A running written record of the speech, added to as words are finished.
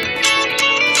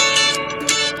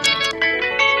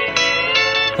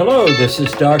Hello, this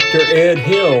is Dr. Ed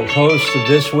Hill, host of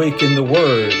This Week in the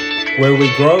Word, where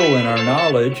we grow in our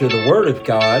knowledge of the Word of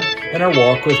God and our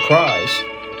walk with Christ.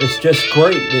 It's just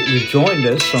great that you've joined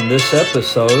us on this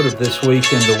episode of This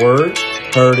Week in the Word,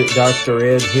 heard at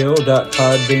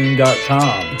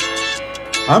dredhill.podbean.com.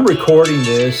 I'm recording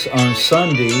this on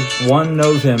Sunday, 1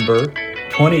 November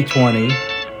 2020,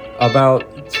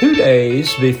 about 2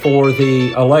 days before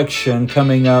the election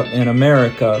coming up in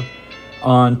America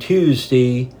on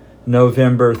Tuesday,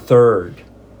 November 3rd.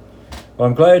 Well,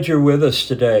 I'm glad you're with us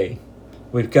today.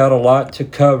 We've got a lot to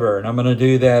cover, and I'm going to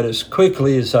do that as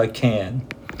quickly as I can.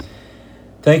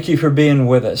 Thank you for being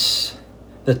with us.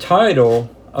 The title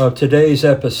of today's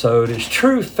episode is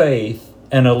True Faith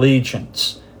and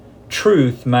Allegiance.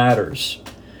 Truth Matters.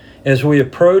 As we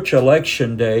approach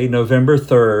Election Day, November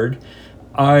 3rd,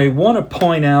 I want to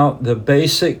point out the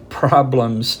basic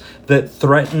problems that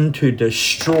threaten to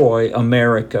destroy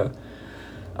America.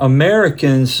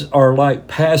 Americans are like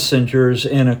passengers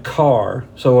in a car.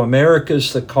 So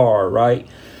America's the car, right?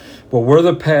 Well, we're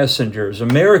the passengers.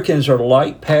 Americans are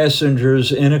like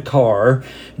passengers in a car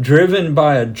driven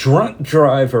by a drunk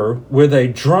driver with a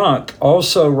drunk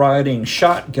also riding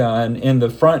shotgun in the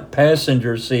front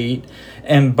passenger seat,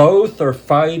 and both are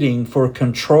fighting for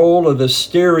control of the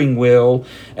steering wheel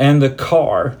and the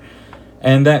car.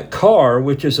 And that car,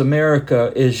 which is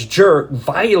America, is jerked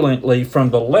violently from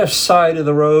the left side of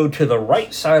the road to the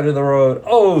right side of the road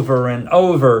over and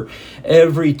over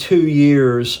every 2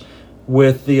 years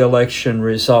with the election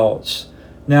results.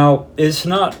 Now, it's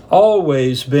not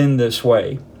always been this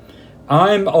way.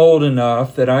 I'm old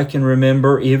enough that I can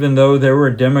remember, even though there were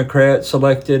Democrats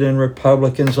elected and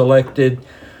Republicans elected,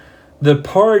 the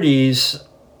parties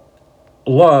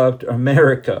loved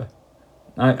America.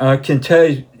 I can tell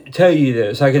you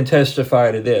this. I can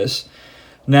testify to this.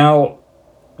 Now,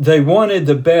 they wanted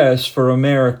the best for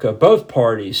America. Both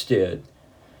parties did.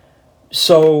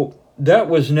 So that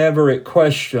was never a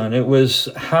question. It was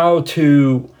how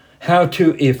to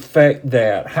effect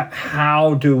that.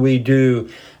 How do we do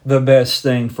the best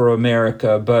thing for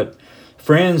America? But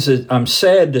friends, I'm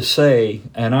sad to say,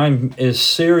 and I'm as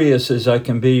serious as I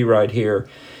can be right here,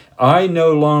 I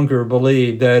no longer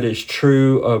believe that is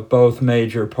true of both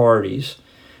major parties.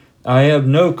 I have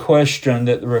no question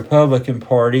that the Republican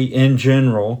Party in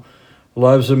general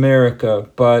loves America,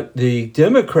 but the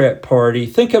Democrat Party,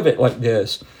 think of it like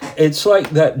this. It's like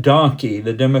that donkey,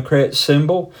 the Democrat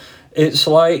symbol. It's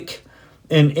like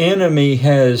an enemy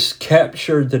has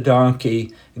captured the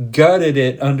donkey, gutted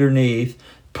it underneath,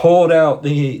 pulled out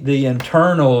the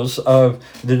internals of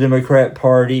the Democrat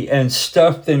Party and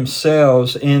stuffed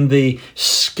themselves in the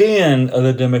skin of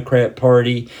the Democrat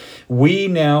Party. We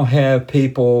now have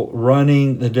people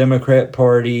running the Democrat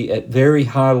Party at very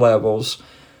high levels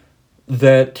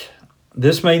that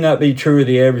this may not be true of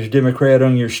the average Democrat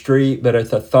on your street, but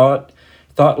at the thought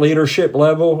leadership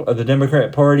level of the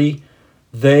Democrat Party,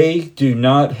 they do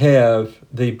not have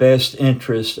the best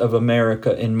interest of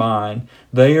America in mind.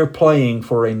 They are playing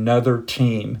for another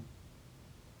team.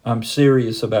 I'm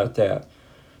serious about that.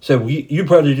 So you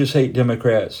probably just hate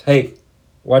Democrats. Hey,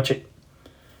 watch it.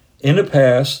 In the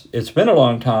past, it's been a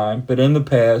long time, but in the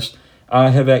past,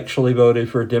 I have actually voted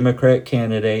for Democrat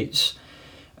candidates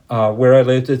where I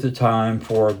lived at the time,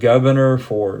 for governor,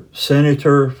 for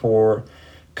senator, for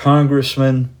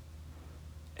congressman,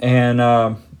 and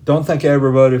don't think I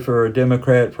ever voted for a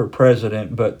Democrat for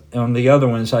president, but on the other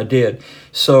ones I did.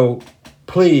 So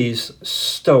please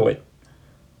stow it.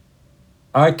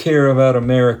 I care about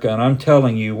America, and I'm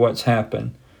telling you what's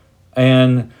happened.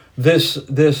 And there's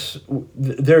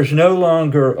no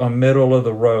longer a middle of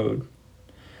the road.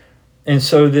 And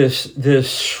so this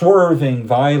swerving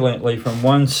violently from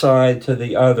one side to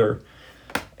the other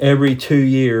every 2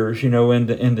 years,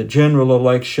 in the general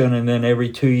election, and then every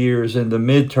 2 years in the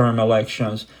midterm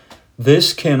elections,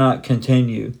 this cannot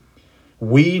continue.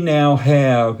 We now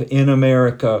have in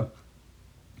America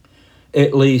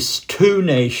at least two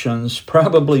nations,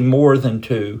 probably more than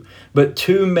two, but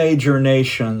two major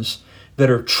nations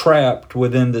that are trapped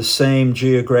within the same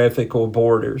geographical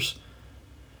borders.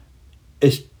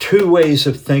 It's two ways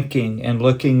of thinking and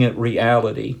looking at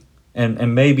reality,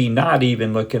 and maybe not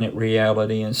even looking at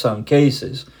reality in some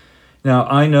cases. Now,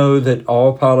 I know that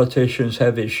all politicians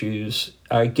have issues.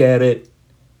 I get it.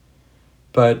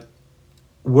 But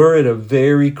we're at a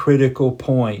very critical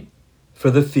point for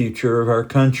the future of our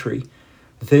country.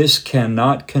 This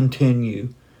cannot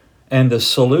continue. And the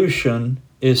solution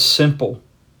is simple.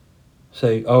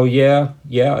 Say, oh yeah,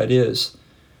 it is.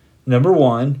 Number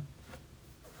one,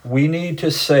 we need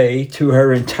to say to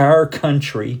our entire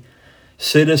country,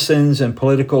 citizens and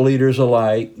political leaders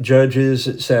alike, judges,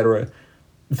 etc.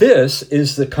 This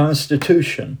is the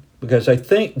Constitution, because I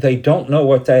think they don't know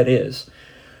what that is.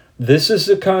 This is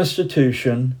the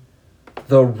Constitution,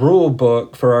 the rule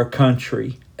book for our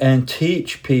country, and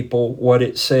teach people what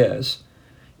it says.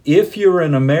 If you're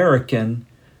an American,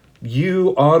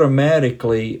 you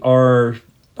automatically are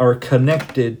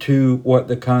connected to what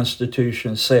the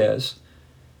Constitution says.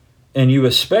 And you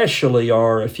especially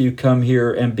are if you come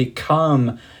here and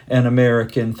become an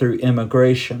American through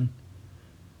immigration.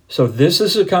 So this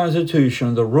is the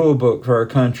Constitution, the rule book for our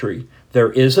country.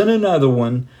 There isn't another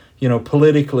one,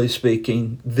 politically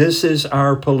speaking. This is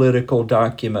our political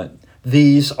document.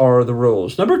 These are the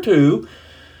rules. Number 2,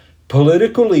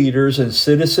 political leaders and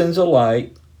citizens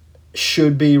alike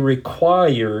should be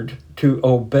required to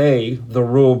obey the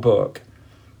rule book.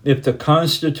 If the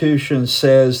Constitution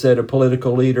says that a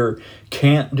political leader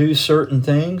can't do certain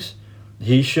things,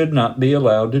 he should not be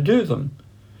allowed to do them.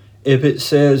 If it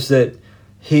says that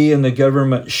he and the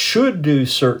government should do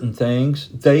certain things,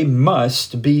 they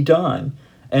must be done.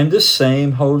 And the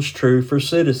same holds true for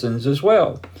citizens as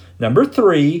well. Number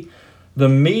 3, the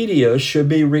media should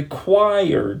be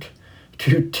required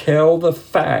to tell the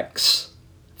facts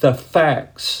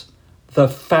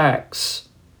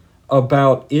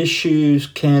about issues,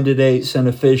 candidates, and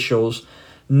officials,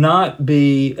 not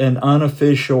be an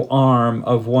unofficial arm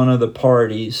of one of the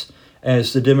parties,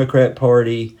 as the Democrat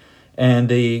Party and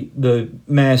the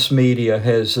mass media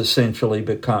has essentially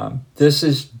become. This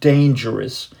is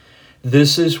dangerous.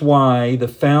 This is why the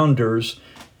founders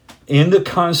in the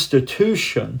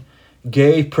Constitution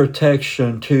gave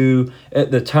protection to,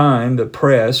 at the time, the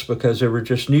press, because they were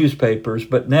just newspapers,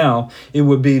 but now it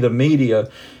would be the media,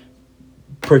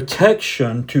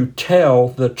 protection to tell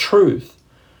the truth.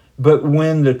 But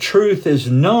when the truth is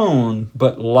known,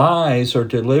 but lies are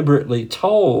deliberately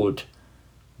told,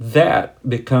 that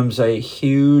becomes a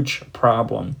huge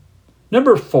problem.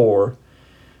 Number 4,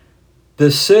 the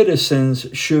citizens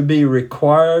should be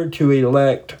required to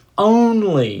elect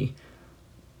only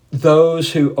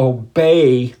those who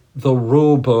obey the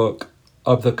rule book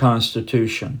of the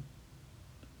Constitution.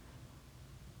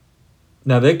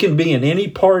 Now, they can be in any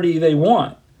party they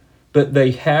want, but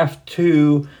they have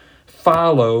to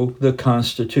follow the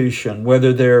Constitution,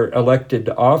 whether they're elected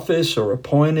to office or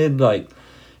appointed, like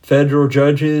federal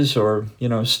judges or,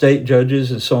 state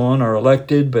judges and so on are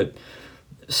elected, but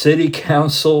city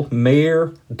council,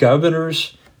 mayor,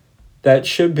 governors, that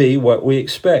should be what we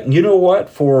expect. And you know what?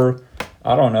 For,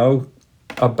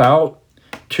 about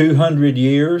 200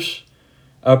 years,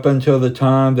 up until the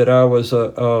time that I was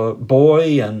a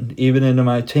boy and even into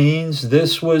my teens,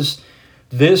 this was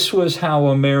how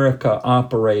America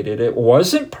operated. It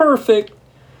wasn't perfect,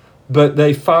 but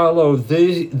they followed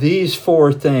these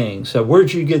 4 things. So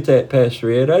where'd you get that,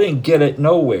 Pastor Ed? I didn't get it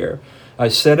nowhere. I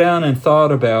sat down and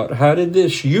thought about, how did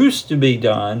this used to be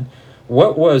done?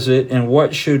 What was it, and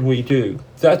what should we do?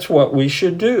 That's what we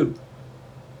should do.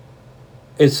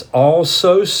 It's all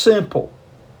so simple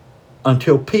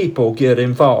until people get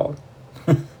involved.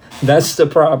 That's the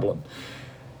problem.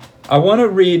 I want to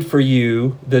read for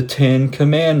you the 10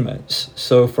 Commandments.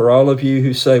 So for all of you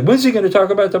who say, when's he going to talk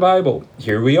about the Bible?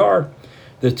 Here we are.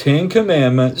 The 10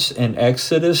 Commandments in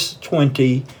Exodus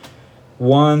 20,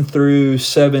 1 through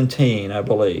 17, I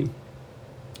believe.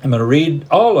 I'm going to read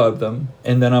all of them,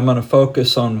 and then I'm going to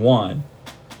focus on one.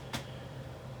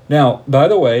 Now, by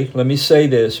the way, let me say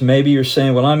this. Maybe you're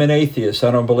saying, well, I'm an atheist.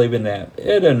 I don't believe in that.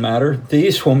 It doesn't matter.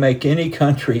 These will make any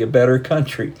country a better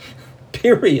country.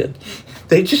 Period.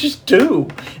 They just do.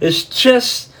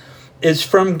 It's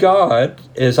from God,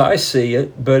 as I see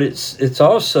it, but it's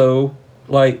also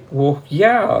like, well,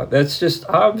 yeah, that's just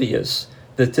obvious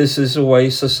that this is the way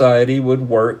society would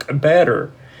work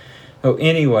better. So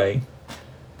anyway,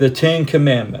 the 10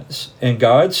 Commandments. And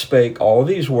God spake all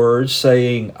these words,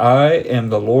 saying, I am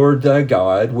the Lord thy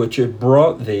God, which have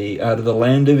brought thee out of the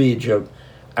land of Egypt,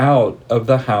 out of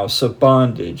the house of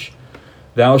bondage.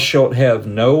 Thou shalt have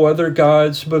no other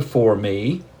gods before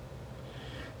me.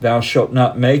 Thou shalt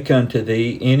not make unto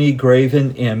thee any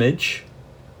graven image,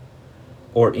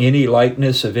 or any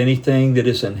likeness of anything that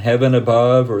is in heaven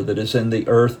above, or that is in the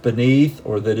earth beneath,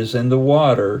 or that is in the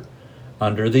water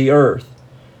under the earth.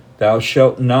 Thou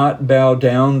shalt not bow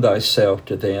down thyself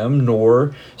to them,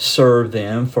 nor serve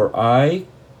them, for I,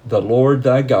 the Lord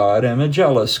thy God, am a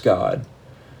jealous God,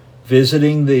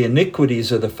 visiting the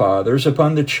iniquities of the fathers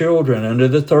upon the children unto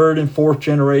the 3rd and 4th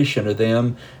generation of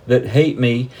them that hate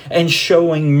me, and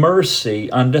showing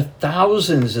mercy unto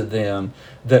thousands of them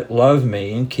that love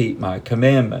me and keep my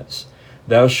commandments.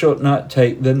 Thou shalt not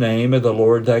take the name of the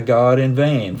Lord thy God in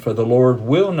vain, for the Lord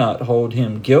will not hold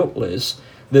him guiltless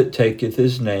that taketh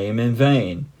his name in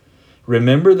vain.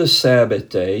 Remember the Sabbath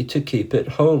day to keep it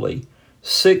holy.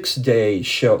 6 days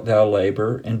shalt thou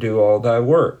labor and do all thy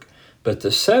work. But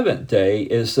the seventh day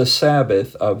is the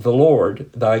Sabbath of the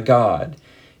Lord thy God.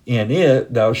 In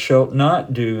it thou shalt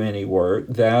not do any work,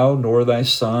 thou, nor thy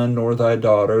son, nor thy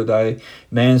daughter, thy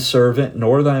manservant,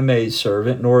 nor thy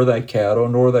maidservant, nor thy cattle,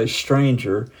 nor thy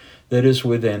stranger that is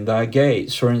within thy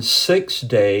gates. For in 6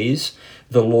 days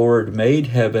the Lord made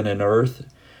heaven and earth,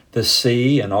 the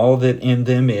sea, and all that in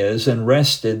them is, and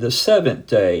rested the seventh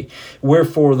day.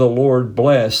 Wherefore the Lord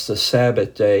blessed the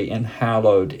Sabbath day and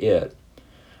hallowed it.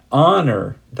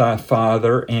 Honor thy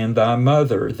father and thy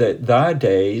mother, that thy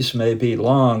days may be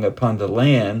long upon the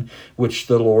land which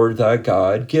the Lord thy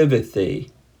God giveth thee.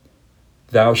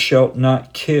 Thou shalt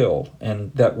not kill,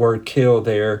 and that word kill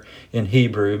there in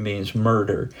Hebrew means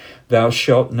murder. Thou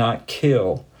shalt not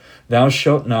kill. Thou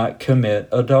shalt not commit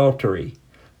adultery.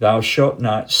 Thou shalt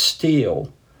not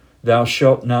steal. Thou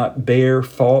shalt not bear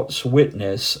false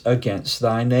witness against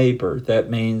thy neighbor. That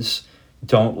means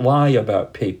don't lie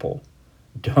about people.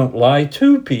 Don't lie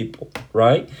to people,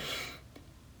 right?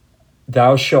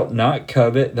 Thou shalt not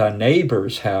covet thy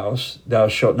neighbor's house. Thou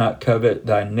shalt not covet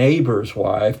thy neighbor's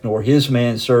wife, nor his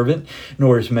manservant,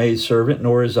 nor his maidservant,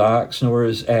 nor his ox, nor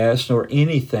his ass, nor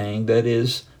anything that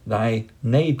is thy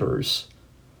neighbor's.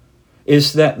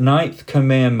 It's that 9th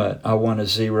commandment I want to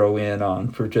zero in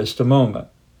on for just a moment.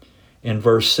 In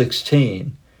verse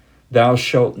 16, thou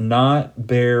shalt not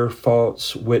bear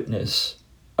false witness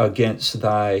against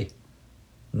thy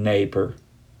neighbor.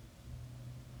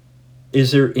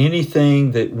 Is there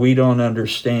anything that we don't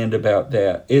understand about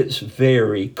that? It's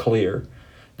very clear.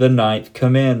 The 9th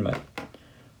commandment.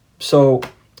 So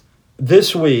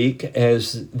this week,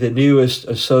 as the newest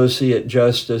Associate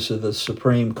Justice of the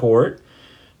Supreme Court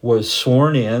was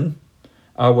sworn in,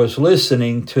 I was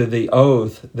listening to the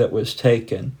oath that was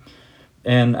taken.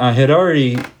 And I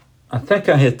think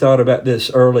I had thought about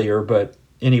this earlier, but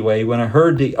anyway, when I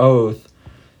heard the oath,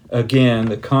 again,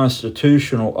 the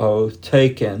constitutional oath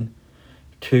taken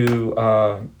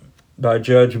by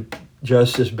Judge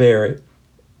Justice Barrett,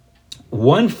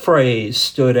 one phrase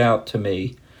stood out to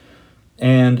me,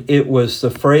 and it was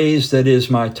the phrase that is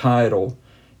my title,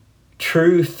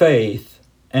 true faith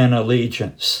and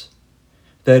allegiance.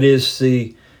 That is,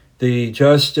 the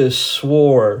justice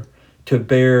swore to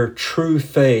bear true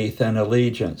faith and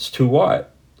allegiance. To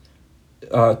what?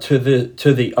 To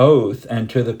the oath and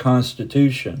to the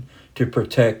Constitution, to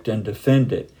protect and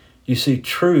defend it. You see,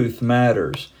 truth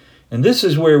matters. And this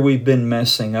is where we've been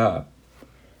messing up.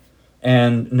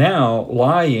 And now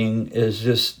lying is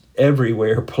just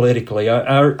everywhere politically.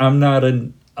 I'm not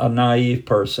a naive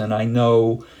person. I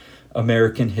know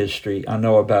American history. I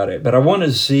know about it. But I want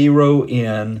to zero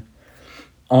in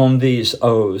on these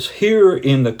oaths. Here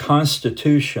in the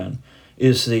Constitution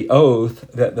is the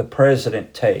oath that the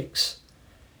president takes.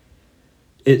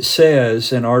 It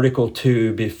says in Article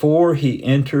 2, before he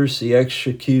enters the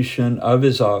execution of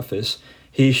his office,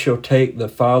 he shall take the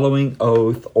following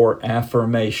oath or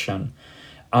affirmation.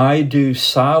 I do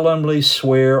solemnly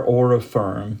swear or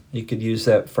affirm, you could use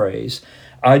that phrase,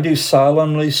 I do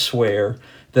solemnly swear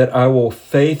that I will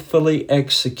faithfully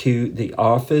execute the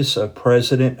office of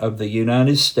President of the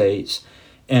United States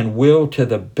and will, to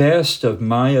the best of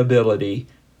my ability,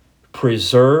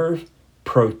 preserve,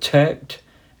 protect,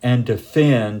 and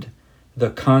defend the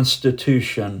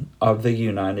Constitution of the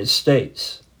United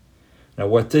States. Now,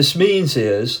 what this means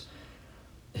is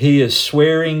he is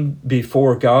swearing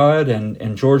before God,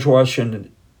 and George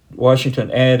Washington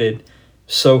added,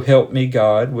 so help me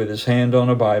God, with his hand on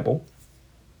a Bible.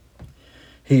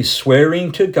 He's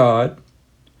swearing to God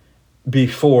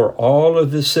before all of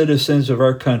the citizens of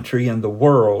our country and the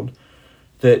world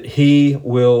that he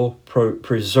will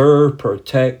preserve,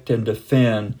 protect, and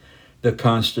defend the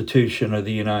Constitution of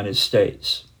the United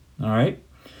States. All right?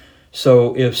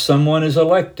 So if someone is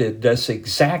elected, that's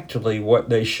exactly what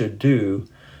they should do,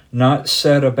 not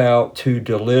set about to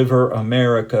deliver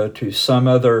America to some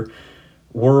other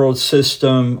world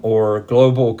system or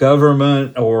global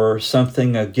government or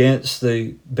something against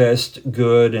the best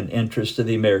good and interest of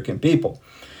the American people.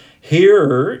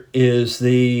 Here is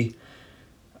the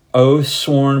oath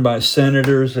sworn by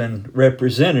senators and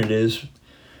representatives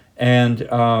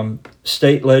and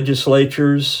state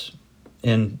legislatures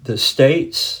in the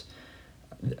states,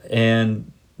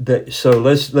 and so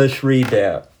let's read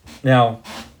that. Now,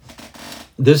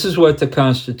 this is what the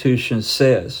Constitution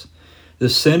says. The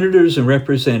senators and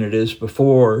representatives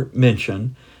before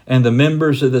mentioned, and the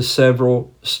members of the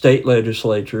several state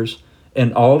legislatures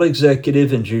and all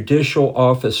executive and judicial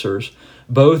officers,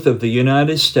 both of the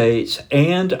United States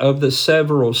and of the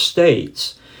several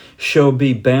states, shall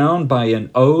be bound by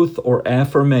an oath or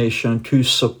affirmation to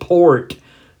support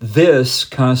this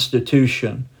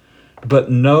Constitution.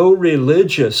 But no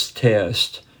religious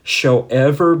test shall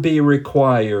ever be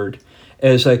required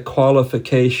as a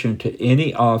qualification to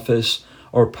any office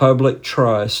or public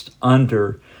trust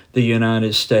under the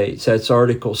United States. That's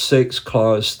Article 6,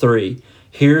 Clause 3.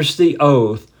 Here's the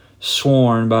oath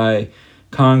sworn by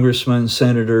congressmen,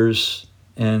 senators,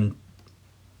 and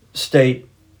state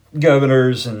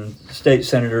governors and state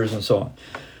senators and so on.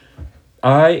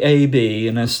 IAB,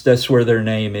 and that's where their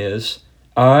name is,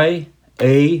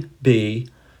 IAB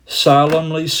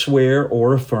solemnly swear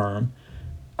or affirm,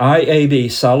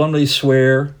 IAB solemnly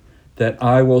swear that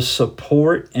I will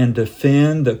support and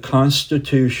defend the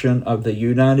Constitution of the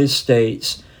United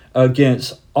States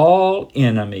against all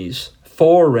enemies,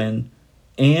 foreign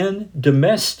and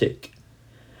domestic,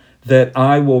 that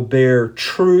I will bear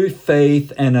true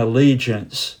faith and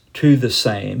allegiance to the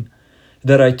same,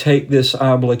 that I take this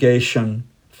obligation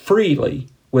freely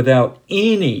without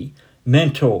any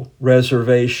mental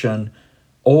reservation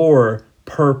or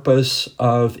purpose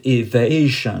of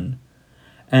evasion,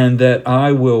 and that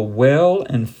I will well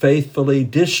and faithfully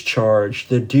discharge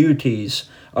the duties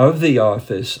of the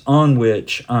office on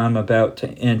which I'm about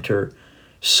to enter.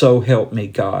 So help me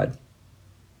God.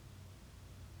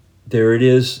 There it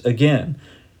is again.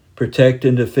 Protect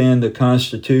and defend the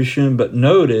Constitution, but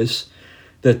notice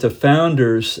that the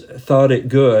founders thought it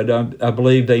good. I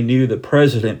believe they knew the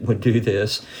president would do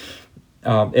this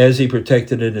as he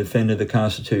protected and defended the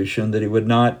Constitution, that he would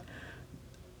not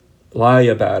lie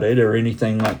about it or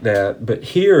anything like that. But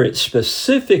here it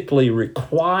specifically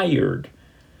required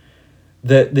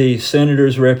that the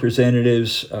senators,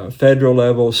 representatives, federal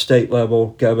level, state level,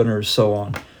 governors, so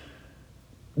on,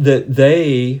 that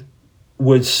they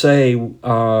would say,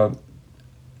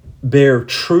 bear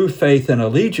true faith and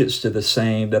allegiance to the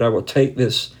same, that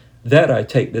I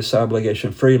take this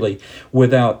obligation freely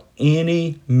without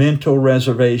any mental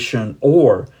reservation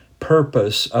or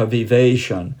purpose of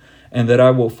evasion, and that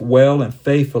I will well and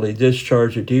faithfully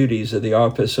discharge the duties of the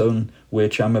office on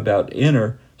which I'm about to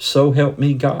enter. So help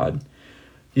me God.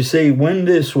 You see, when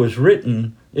this was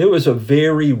written, it was a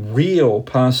very real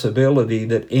possibility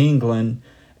that England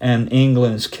and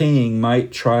England's king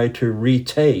might try to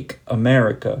retake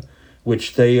America,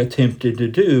 which they attempted to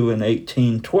do in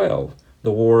 1812,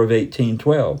 the War of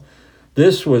 1812.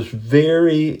 This was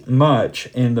very much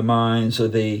in the minds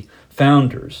of the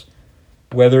founders.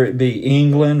 Whether it be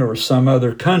England or some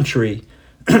other country,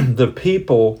 the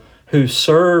people who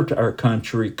served our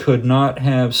country could not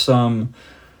have some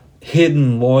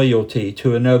hidden loyalty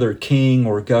to another king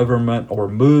or government or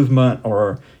movement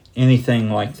or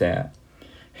anything like that.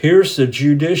 Here's the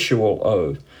judicial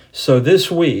oath. So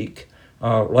this week,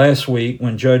 last week,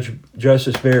 when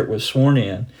Justice Barrett was sworn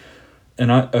in, and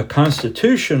a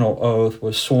constitutional oath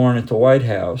was sworn at the White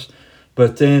House,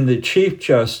 but then the Chief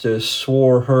Justice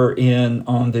swore her in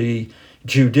on the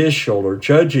judicial or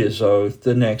judge's oath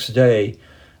the next day,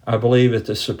 I believe at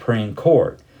the Supreme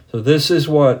Court. So this is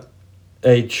what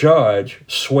a judge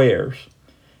swears.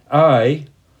 I,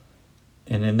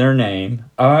 and in their name,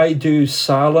 I do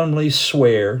solemnly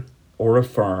swear or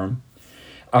affirm,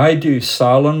 I do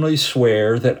solemnly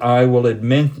swear that I will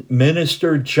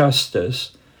administer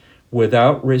justice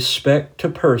without respect to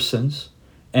persons,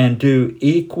 and do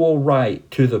equal right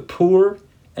to the poor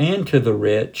and to the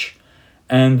rich,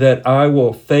 and that I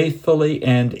will faithfully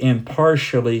and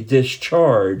impartially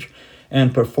discharge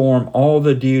and perform all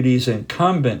the duties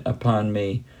incumbent upon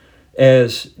me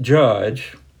as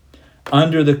judge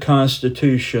under the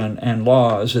Constitution and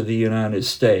laws of the United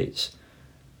States.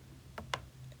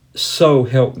 So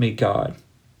help me God.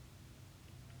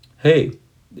 Hey,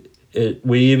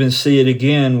 we even see it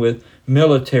again with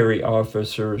military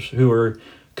officers who are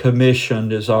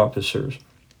commissioned as officers.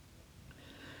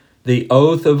 The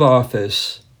oath of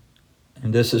office,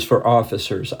 and this is for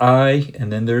officers, I,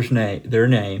 and then there's their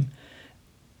name,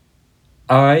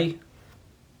 I,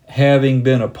 having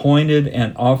been appointed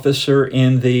an officer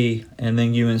in the, and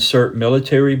then you insert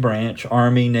military branch,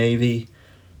 Army, Navy,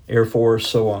 Air Force,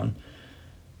 so on.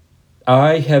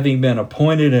 I, having been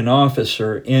appointed an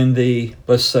officer in the,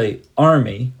 let's say,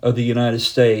 Army of the United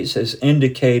States, as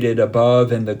indicated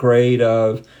above in the grade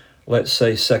of, let's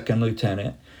say, second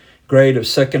lieutenant, grade of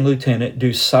second lieutenant,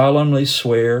 do solemnly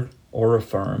swear or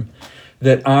affirm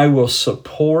that I will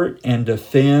support and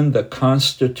defend the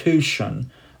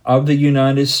Constitution of the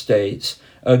United States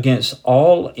against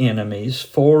all enemies,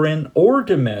 foreign or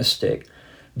domestic,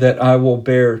 that I will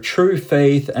bear true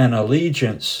faith and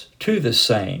allegiance to the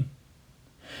same,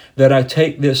 that I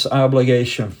take this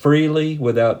obligation freely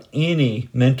without any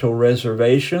mental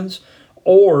reservations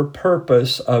or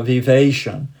purpose of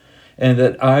evasion, and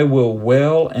that I will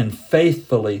well and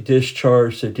faithfully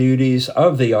discharge the duties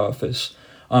of the office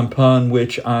upon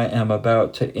which I am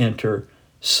about to enter,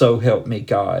 so help me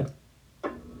God.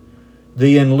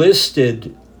 The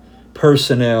enlisted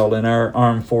personnel in our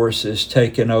armed forces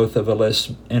take an oath of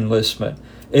enlistment.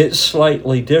 It's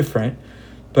slightly different,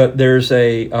 but there's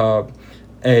a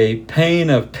pain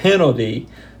of penalty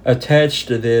attached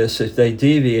to this if they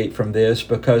deviate from this,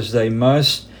 because they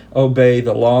must obey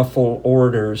the lawful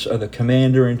orders of the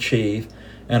commander-in-chief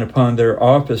and upon their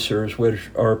officers which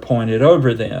are appointed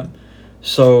over them.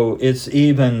 So it's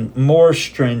even more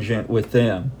stringent with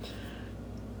them.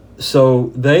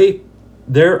 So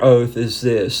their oath is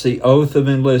this, the oath of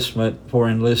enlistment for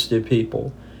enlisted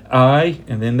people. I,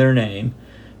 and then their name,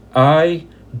 I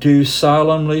do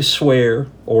solemnly swear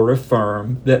or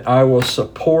affirm that I will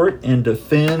support and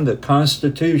defend the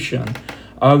Constitution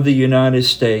of the United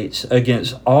States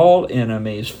against all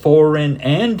enemies, foreign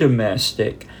and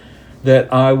domestic,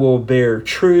 that I will bear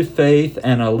true faith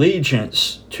and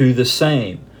allegiance to the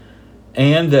same,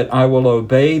 and that I will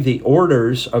obey the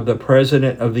orders of the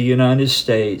President of the United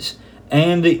States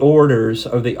and the orders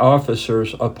of the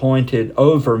officers appointed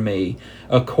over me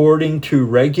according to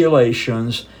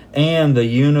regulations and the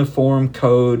Uniform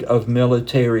Code of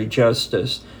Military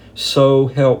Justice. So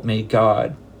help me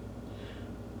God.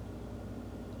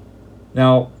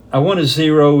 Now, I want to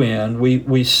zero in.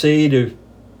 We see to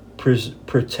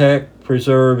protect,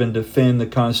 preserve, and defend the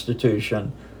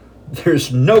Constitution.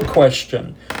 There's no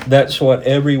question that's what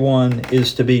everyone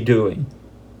is to be doing.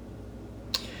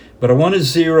 But I want to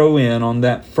zero in on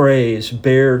that phrase,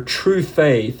 bear true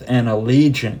faith and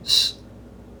allegiance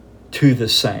to the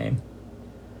same,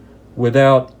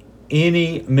 without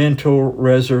any mental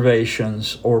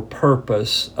reservations or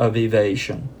purpose of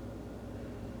evasion.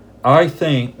 I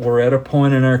think we're at a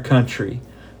point in our country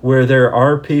where there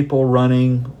are people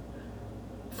running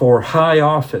for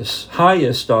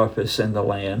highest office in the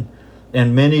land,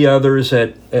 and many others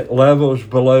at levels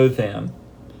below them,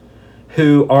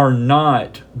 who are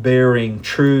not bearing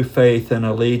true faith and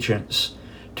allegiance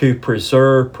to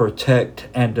preserve, protect,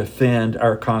 and defend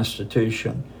our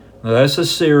Constitution. Now, that's a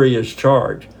serious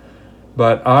charge,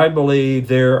 but I believe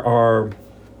there are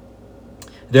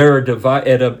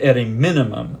at a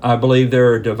minimum, I believe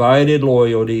there are divided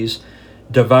loyalties,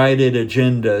 divided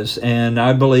agendas, and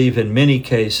I believe in many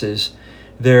cases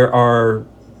there's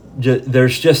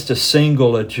just a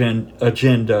single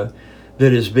agenda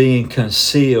that is being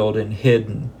concealed and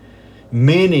hidden.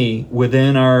 Many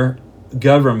within our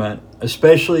government,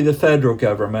 especially the federal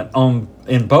government,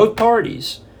 in both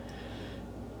parties,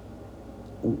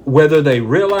 whether they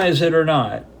realize it or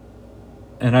not,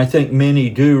 and I think many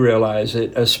do realize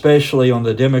it, especially on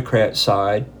the Democrat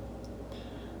side.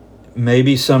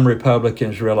 Maybe some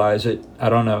Republicans realize it, I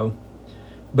don't know.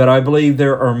 But I believe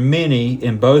there are many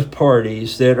in both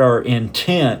parties that are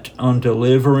intent on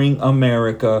delivering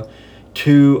America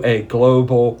to a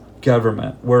global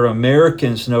government where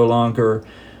Americans no longer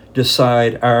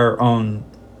decide our own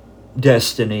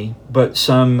destiny, but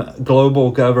some global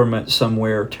government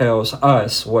somewhere tells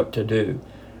us what to do.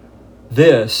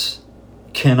 This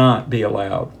cannot be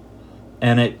allowed,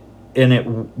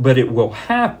 but it will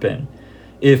happen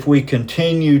if we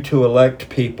continue to elect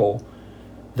people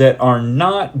that are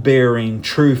not bearing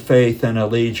true faith and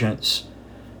allegiance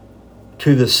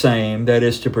to the same, that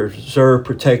is to preserve,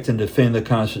 protect, and defend the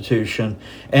Constitution,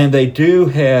 and they do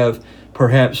have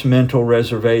perhaps mental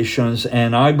reservations,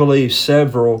 and I believe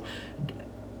several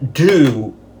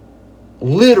do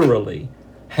literally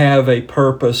have a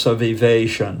purpose of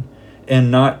evasion and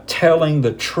not telling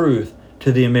the truth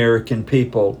to the American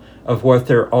people of what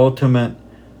their ultimate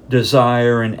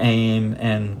desire and aim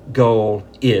and goal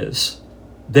is.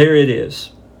 There it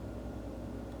is.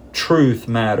 Truth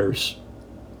matters.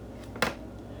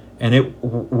 And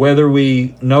whether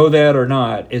we know that or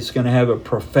not, it's going to have a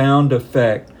profound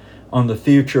effect on the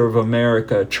future of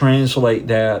America. Translate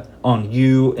that on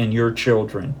you and your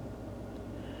children.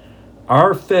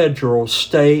 Our federal,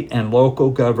 state, and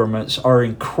local governments are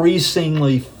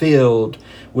increasingly filled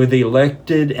with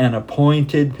elected and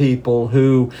appointed people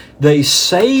who they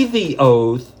say the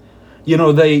oath,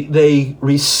 they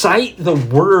recite the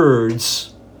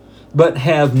words, but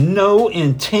have no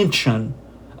intention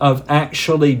of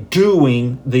actually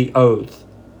doing the oath.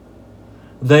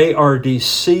 They are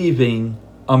deceiving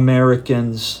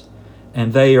Americans,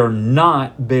 and they are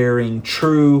not bearing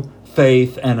true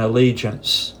faith and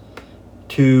allegiance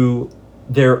to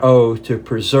their oath to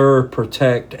preserve,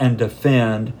 protect, and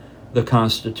defend the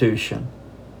Constitution.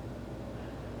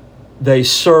 They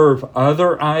serve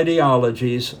other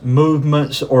ideologies,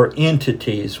 movements, or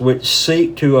entities which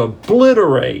seek to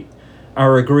obliterate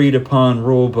our agreed upon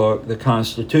rule book, the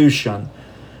Constitution,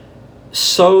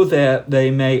 so that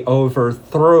they may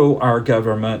overthrow our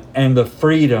government and the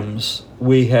freedoms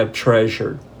we have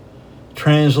treasured.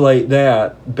 Translate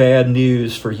that, bad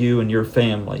news for you and your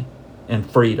family and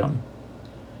freedom.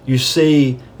 You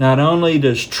see, not only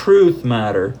does truth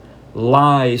matter,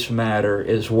 lies matter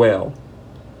as well.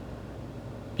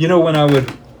 You know, when I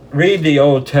would read the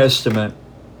Old Testament,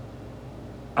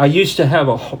 I used to have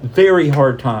a very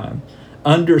hard time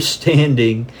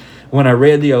understanding, when I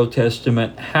read the Old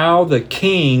Testament, how the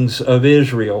kings of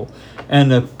Israel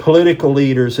and the political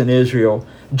leaders in Israel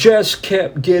just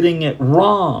kept getting it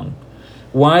wrong.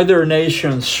 Why their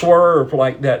nation swerved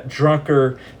like that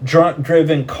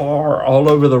drunk-driven car all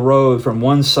over the road from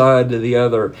one side to the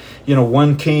other. You know,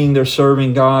 one king, they're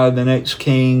serving God. The next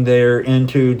king, they're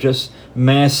into just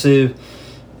massive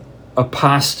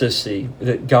apostasy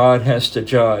that God has to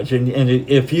judge. And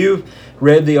if you've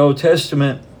read the Old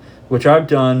Testament, which I've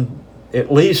done at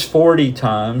least 40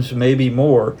 times, maybe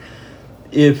more,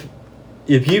 if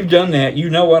you've done that, you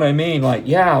know what I mean. Like,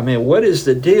 yeah, man, what is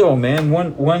the deal, man?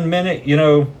 One minute, you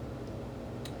know,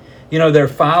 they're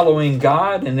following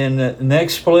God, and then the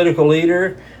next political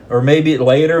leader, or maybe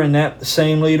later in that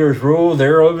same leader's rule,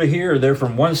 they're over here. They're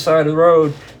from one side of the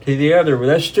road to the other. Well,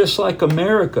 that's just like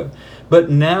America. But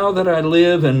now that I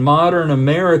live in modern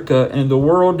America and the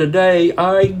world today,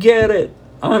 I get it.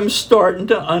 I'm starting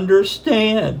to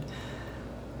understand.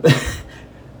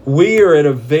 We are at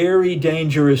a very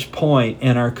dangerous point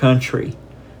in our country.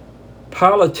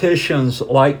 Politicians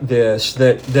like this,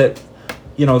 that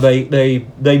you know,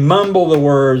 they mumble the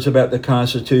words about the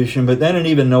Constitution, but they don't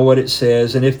even know what it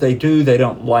says, and if they do, they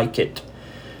don't like it.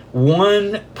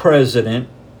 One president,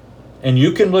 and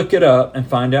you can look it up and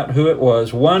find out who it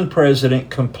was, one president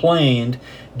complained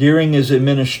during his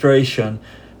administration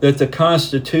that the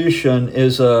Constitution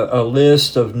is a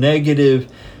list of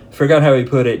negative, forgot how he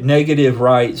put it, negative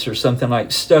rights or something,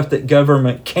 like stuff that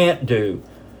government can't do.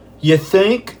 You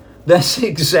think? That's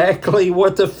exactly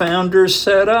what the founders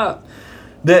set up.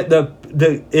 That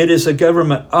it is a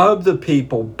government of the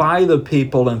people, by the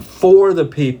people, and for the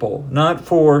people, not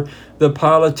for the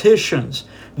politicians.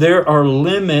 There are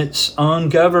limits on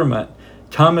government.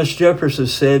 Thomas Jefferson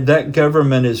said that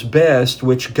government is best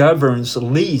which governs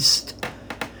least.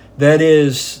 That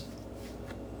is,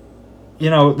 you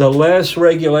know, the less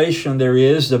regulation there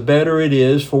is, the better it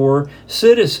is for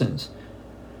citizens.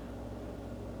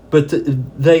 But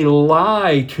they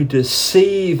lie to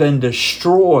deceive and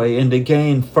destroy and to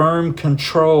gain firm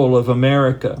control of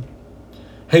America.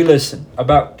 Hey, listen,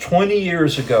 about 20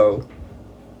 years ago,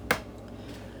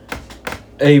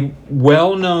 a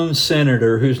well-known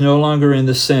senator who's no longer in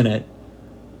the Senate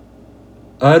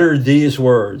uttered these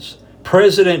words.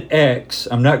 President X,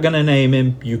 I'm not going to name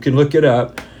him, you can look it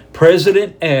up.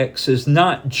 President X is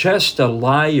not just a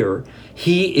liar,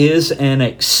 he is an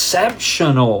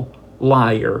exceptional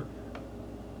liar.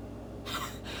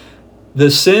 The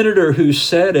senator who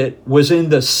said it was in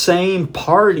the same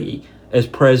party as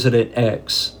President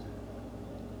X.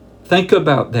 Think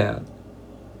about that.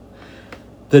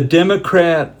 The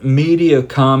Democrat media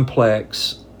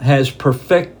complex has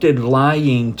perfected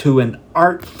lying to an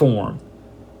art form.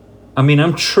 I mean,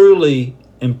 I'm truly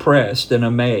impressed and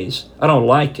amazed. I don't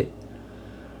like it.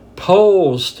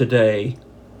 Polls today,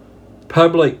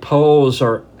 public polls,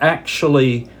 are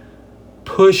actually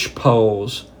push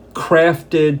polls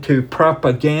crafted to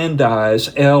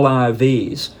propagandize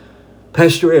LIVs.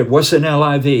 Pastor Ed, what's an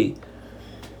LIV?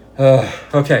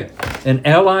 Okay, an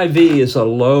LIV is a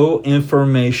low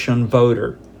information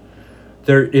voter.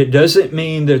 It doesn't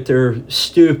mean that they're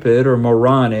stupid or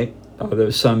moronic, although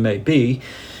some may be.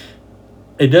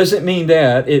 It doesn't mean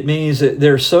that. It means that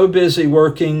they're so busy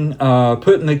working,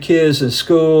 putting the kids in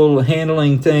school,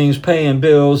 handling things, paying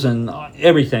bills and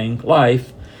everything,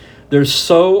 life. They're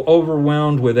so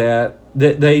overwhelmed with that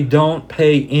they don't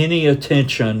pay any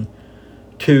attention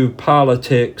to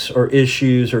politics or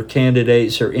issues or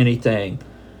candidates or anything.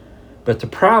 But the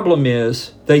problem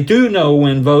is they do know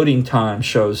when voting time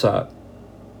shows up.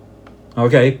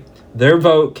 Okay? Their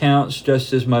vote counts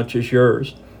just as much as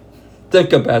yours.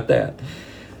 Think about that.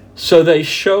 So they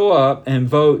show up and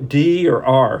vote D or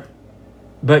R,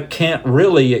 but can't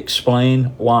really explain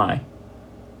why.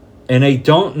 And they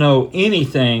don't know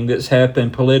anything that's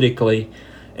happened politically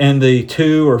in the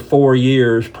 2 or 4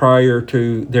 years prior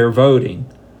to their voting.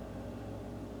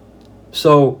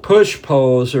 So push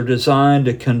polls are designed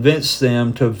to convince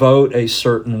them to vote a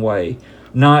certain way,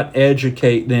 not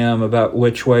educate them about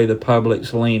which way the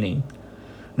public's leaning.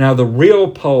 Now, the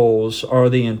real polls are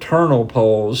the internal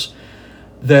polls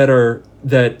that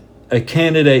a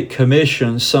candidate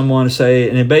commissions someone to say,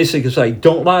 and it basically say,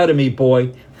 don't lie to me,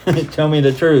 boy. Tell me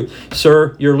the truth.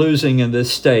 Sir, you're losing in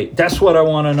this state. That's what I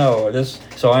want to know.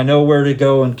 So I know where to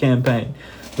go and campaign.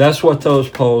 That's what those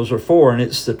polls are for, and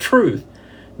it's the truth,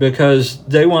 because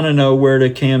they want to know where to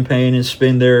campaign and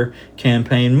spend their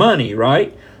campaign money,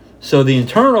 right? So the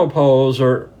internal polls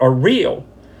are real.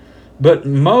 But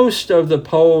most of the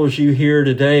polls you hear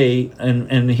today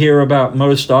and hear about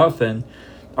most often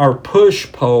are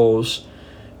push polls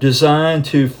designed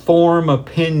to form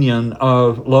opinion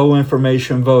of low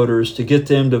information voters to get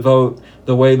them to vote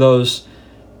the way those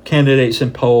candidates in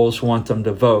polls want them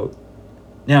to vote.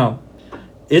 Now,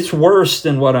 it's worse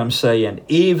than what I'm saying.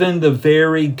 Even the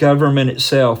very government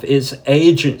itself, its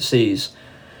agencies,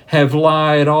 have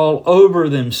lied all over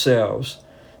themselves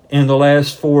in the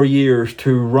last 4 years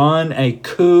to run a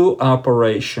coup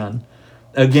operation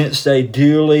against a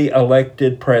duly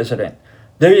elected president.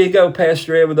 There you go,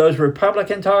 Pastor Ed, with those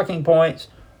Republican talking points.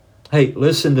 Hey,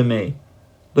 listen to me.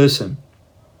 Listen.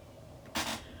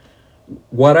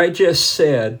 What I just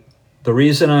said, the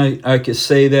reason I could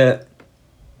say that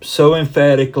so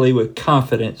emphatically with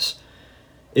confidence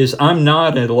is I'm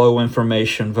not a low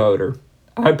information voter.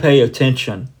 I pay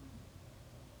attention.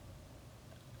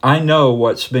 I know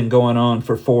what's been going on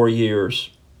for 4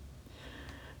 years.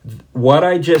 What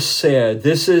I just said,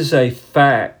 this is a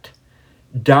fact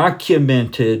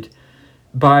documented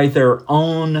by their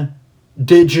own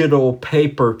digital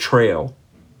paper trail,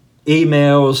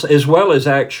 emails, as well as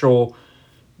actual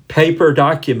paper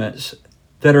documents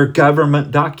that are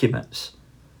government documents,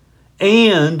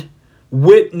 and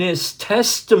witness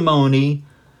testimony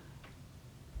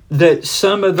that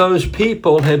some of those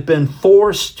people have been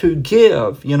forced to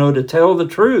give, to tell the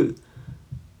truth.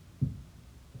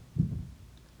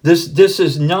 This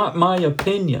is not my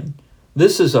opinion.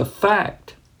 This is a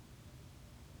fact.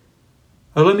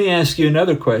 Well, let me ask you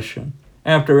another question.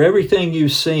 After everything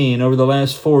you've seen over the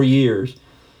last 4 years,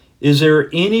 is there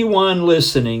anyone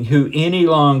listening who any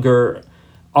longer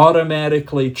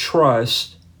automatically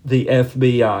trusts the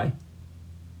FBI?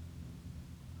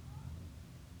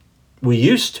 We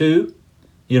used to,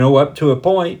 up to a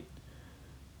point.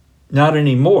 Not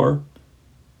anymore.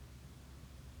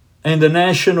 And the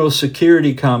national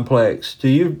security complex, do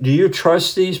you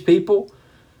trust these people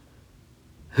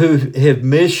who have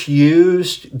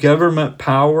misused government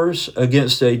powers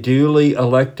against a duly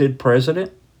elected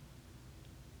president?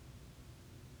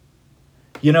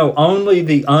 Only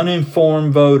the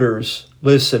uninformed voters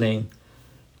listening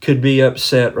could be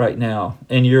upset right now.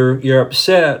 And you're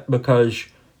upset because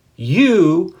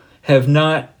you have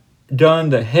not done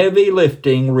the heavy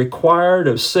lifting required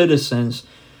of citizens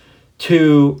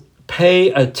to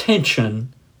pay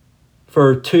attention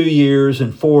for 2 years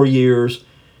and 4 years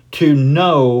to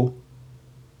know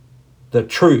the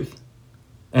truth.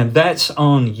 And that's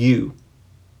on you.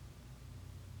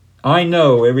 I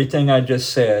know everything I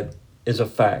just said is a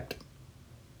fact.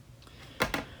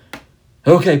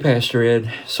 Okay, Pastor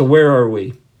Ed, so where are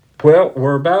we? Well,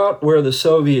 we're about where the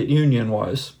Soviet Union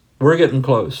was. We're getting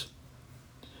close.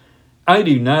 I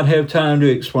do not have time to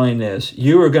explain this.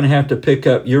 You are going to have to pick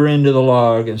up your end of the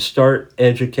log and start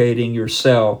educating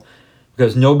yourself,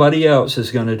 because nobody else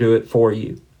is going to do it for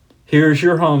you. Here's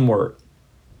your homework.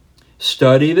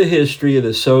 Study the history of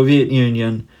the Soviet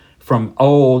Union from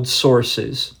old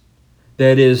sources.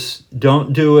 That is,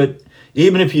 don't do it,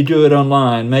 even if you do it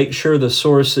online, make sure the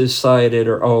sources cited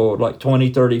are old, like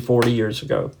 20, 30, 40 years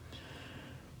ago.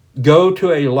 Go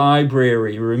to a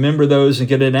library, remember those, and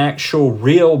get an actual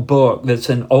real book that's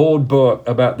an old book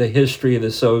about the history of the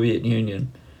Soviet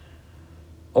Union.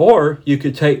 Or you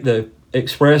could take the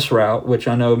express route, which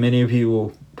I know many of you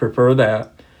will prefer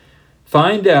that.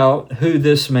 Find out who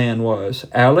this man was,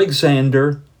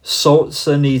 Alexander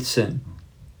Solzhenitsyn.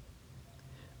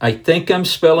 I think I'm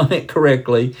spelling it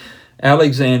correctly.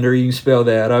 Alexander, you can spell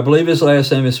that. I believe his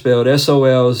last name is spelled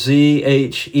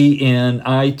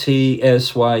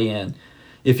Solzhenitsyn.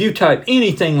 If you type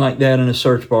anything like that in a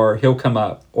search bar, he'll come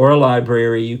up. Or a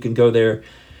library, you can go there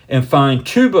and find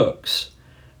 2 books.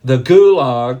 The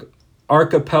Gulag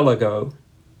Archipelago.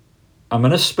 I'm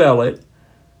going to spell it.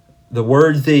 The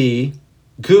word "the"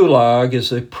 Gulag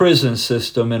is a prison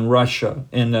system in Russia,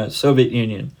 in the Soviet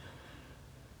Union.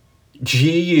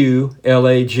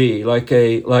 Gulag,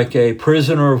 like a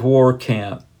prisoner of war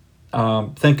camp.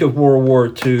 Think of World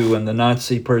War II and the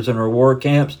Nazi prisoner of war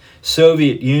camps.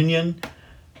 Soviet Union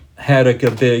had a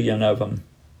gabillion of them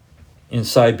in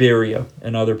Siberia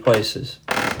and other places.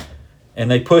 And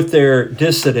they put their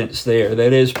dissidents there,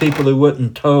 that is, people who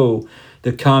wouldn't toe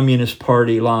the Communist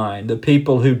Party line, the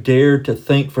people who dared to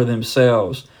think for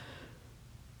themselves,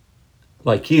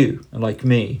 like you and like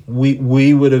me.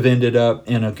 We would have ended up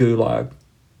in a gulag.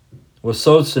 Well,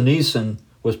 Solzhenitsyn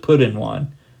was put in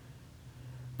one.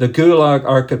 The Gulag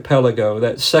Archipelago,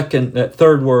 that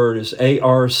third word is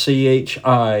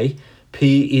Archipelago.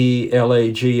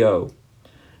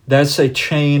 That's a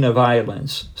chain of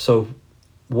islands. So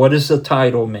what does the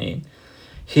title mean?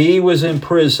 He was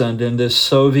imprisoned in this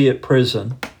Soviet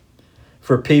prison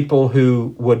for people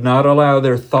who would not allow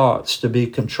their thoughts to be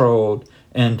controlled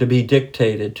and to be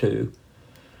dictated to.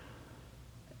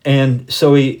 And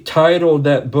so he titled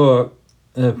that book,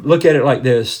 look at it like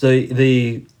this,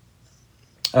 the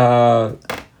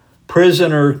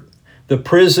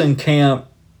prison camp,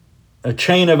 a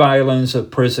chain of islands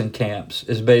of prison camps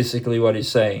is basically what he's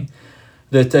saying.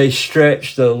 That they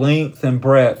stretched the length and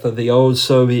breadth of the old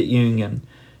Soviet Union.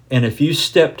 And if you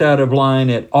stepped out of line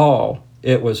at all,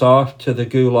 it was off to the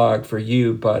gulag for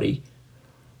you, buddy.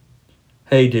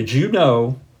 Hey, did you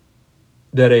know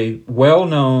that a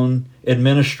well-known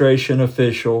administration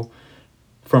official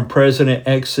from President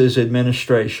X's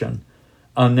administration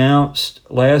announced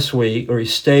last week, or he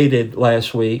stated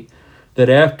last week, that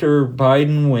after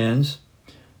Biden wins,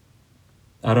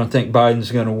 I don't think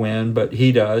Biden's going to win, but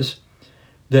he does,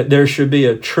 that there should be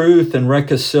a Truth and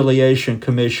Reconciliation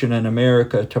Commission in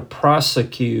America to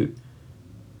prosecute.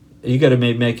 You got to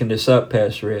be making this up,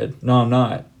 Pastor Ed. No, I'm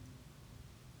not.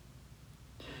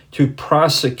 To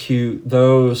prosecute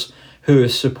those who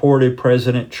have supported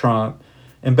President Trump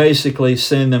and basically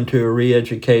send them to a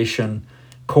re-education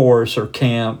course or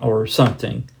camp or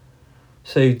something.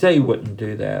 So they wouldn't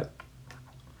do that.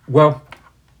 Well,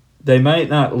 they might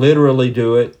not literally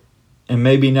do it, and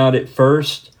maybe not at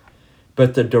first,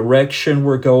 but the direction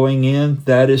we're going in,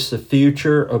 that is the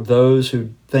future of those who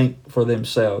think for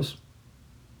themselves.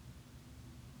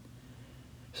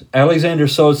 Alexander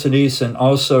Solzhenitsyn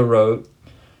also wrote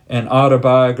an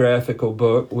autobiographical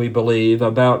book, we believe,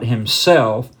 about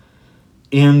himself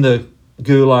in the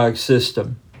Gulag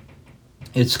system.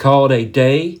 It's called A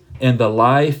Day in the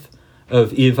Life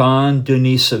of Ivan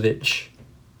Denisovich.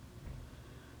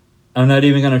 I'm not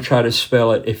even going to try to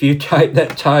spell it. If you type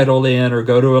that title in or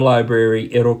go to a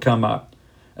library, it'll come up.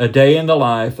 A Day in the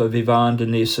Life of Ivan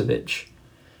Denisovich.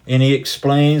 And he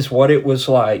explains what it was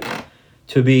like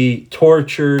to be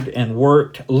tortured and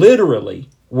literally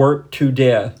worked to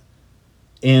death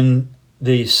in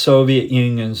the Soviet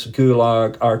Union's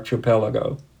Gulag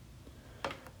Archipelago.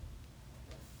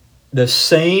 The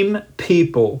same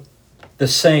people,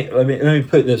 let me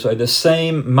put it this way, the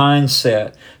same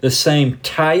mindset, the same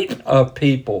type of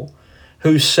people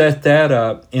who set that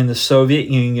up in the Soviet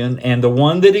Union and the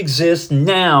one that exists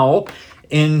now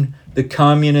in the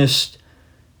Communist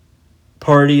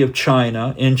Party of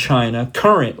China, in China,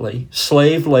 currently,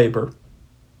 slave labor,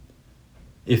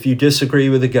 if you disagree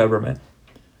with the government.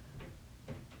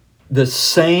 The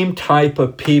same type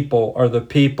of people are the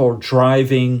people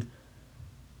driving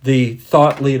the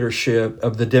thought leadership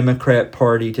of the Democrat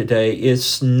Party today.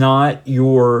 It's not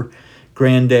your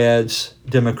granddad's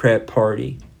Democrat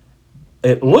Party.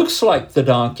 It looks like the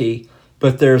donkey,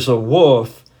 but there's a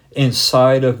wolf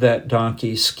inside of that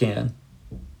donkey's skin.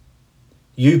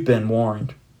 You've been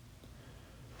warned.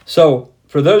 So,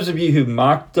 for those of you who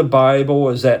mock the Bible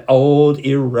as that old,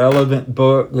 irrelevant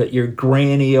book that your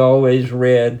granny always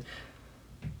read,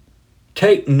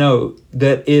 take note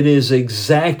that it is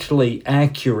exactly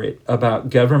accurate about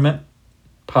government,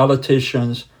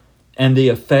 politicians, and the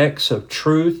effects of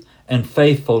truth and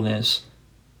faithfulness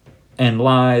and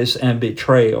lies and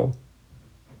betrayal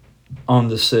on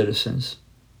the citizens.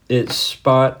 It's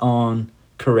spot on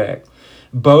correct.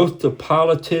 Both the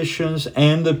politicians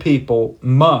and the people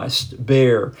must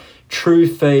bear true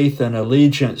faith and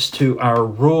allegiance to our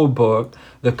rule book,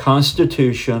 the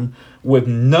Constitution, with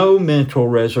no mental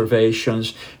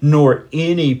reservations nor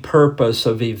any purpose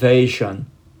of evasion,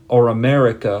 or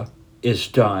America is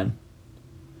done.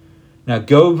 Now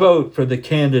go vote for the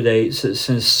candidates that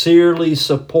sincerely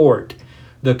support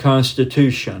the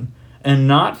Constitution, and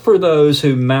not for those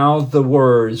who mouth the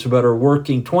words but are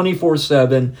working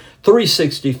 24/7,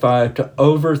 365 to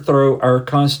overthrow our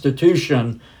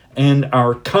Constitution and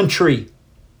our country.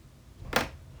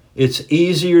 It's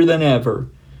easier than ever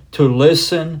to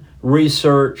listen,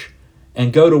 research,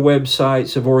 and go to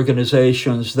websites of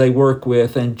organizations they work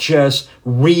with and just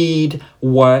read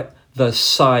what the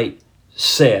site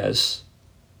says,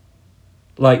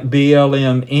 like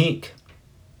BLM Inc.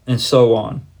 and so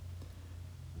on.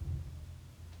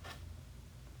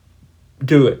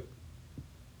 do it.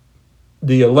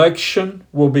 The election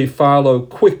will be followed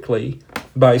quickly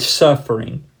by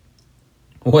suffering.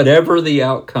 Whatever the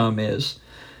outcome is,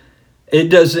 it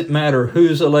doesn't matter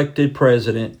who's elected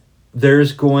president,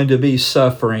 there's going to be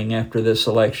suffering after this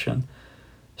election.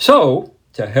 So,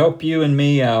 to help you and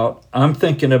me out, I'm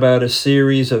thinking about a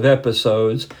series of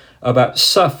episodes about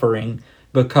suffering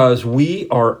because we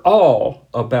are all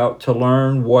about to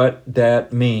learn what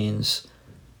that means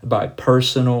by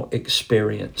personal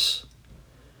experience.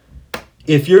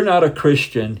 If you're not a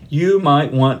Christian, you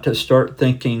might want to start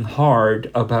thinking hard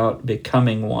about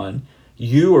becoming one.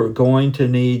 You are going to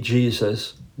need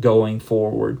Jesus going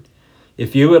forward.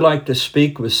 If you would like to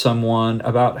speak with someone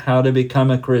about how to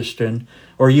become a Christian,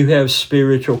 or you have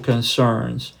spiritual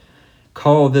concerns,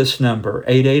 call this number,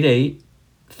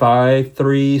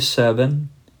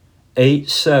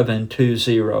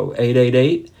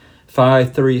 888-537-8720,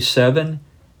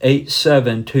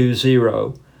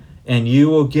 888-537-8720, and you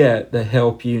will get the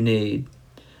help you need.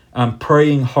 I'm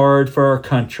praying hard for our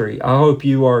country. I hope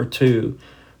you are too,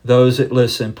 those that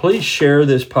listen. Please share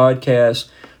this podcast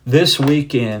this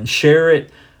weekend. Share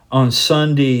it on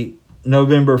Sunday,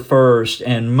 November 1st,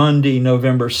 and Monday,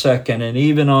 November 2nd, and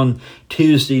even on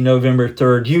Tuesday, November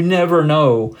 3rd. You never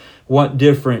know what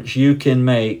difference you can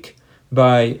make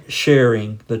by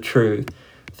sharing the truth.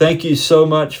 Thank you so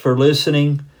much for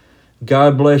listening.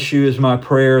 God bless you is my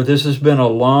prayer. This has been a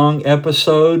long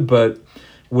episode, but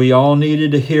we all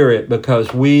needed to hear it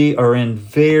because we are in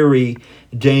very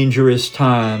dangerous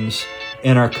times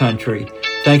in our country.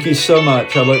 Thank you so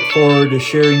much. I look forward to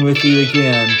sharing with you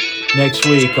again next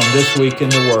week on This Week in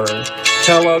the Word.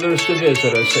 Tell others to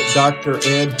visit us at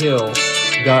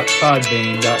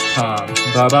dredhill.podbean.com.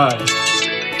 Bye-bye.